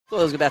Thought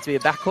it was about to be a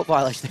backcourt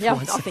violation. Yeah,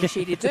 I think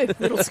she did too.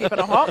 Little skip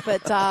and a hop,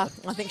 but I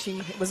think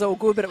it was all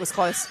good, but it was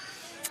close.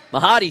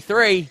 Mahadi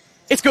 3.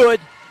 It's good.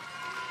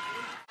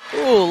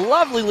 Ooh,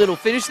 lovely little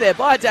finish there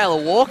by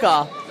Dayla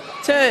Walker.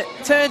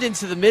 Turned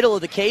into the middle of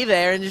the key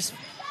there and just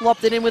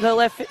lopped it in with her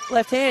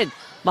left hand.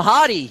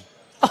 Mahadi.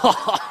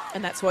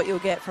 And that's what you'll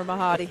get from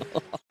Mahadi.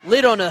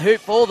 Lid on a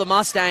hoop for the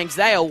Mustangs.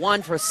 They are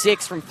 1 for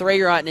 6 from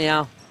 3 right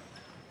now.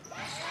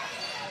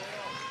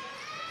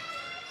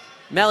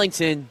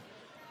 Mellington.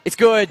 It's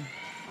good.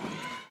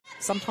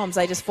 Sometimes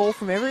they just fall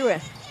from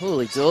everywhere.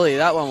 Holy dooly,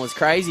 that one was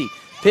crazy.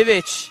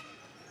 Pivec,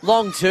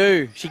 long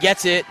 2. She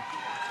gets it.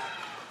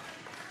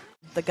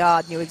 The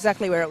guard knew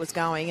exactly where it was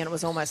going, and it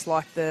was almost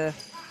like the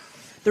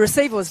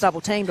receiver was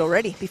double-teamed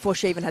already before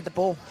she even had the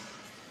ball.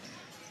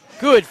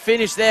 Good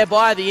finish there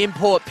by the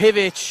import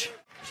Pivec.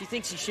 She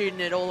thinks she's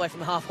shooting it all the way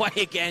from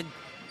halfway again.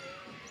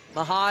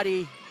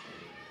 Mahadi,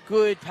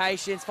 good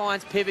patience,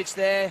 finds Pivec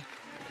there.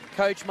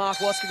 Coach Mark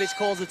Waskovich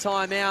calls a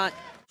timeout.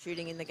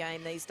 Shooting in the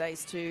game these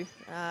days too.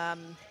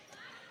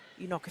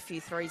 You knock a few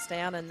threes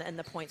down and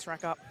the points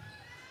rack up.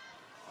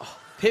 Oh,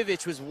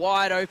 Pivec was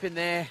wide open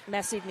there.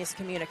 Massive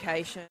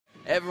miscommunication.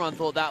 Everyone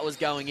thought that was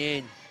going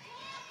in.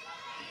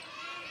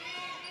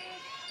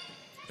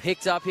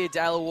 Picked up here,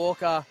 Dayla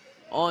Walker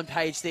on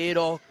Paige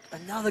Theodore.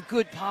 Another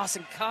good pass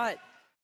and cut.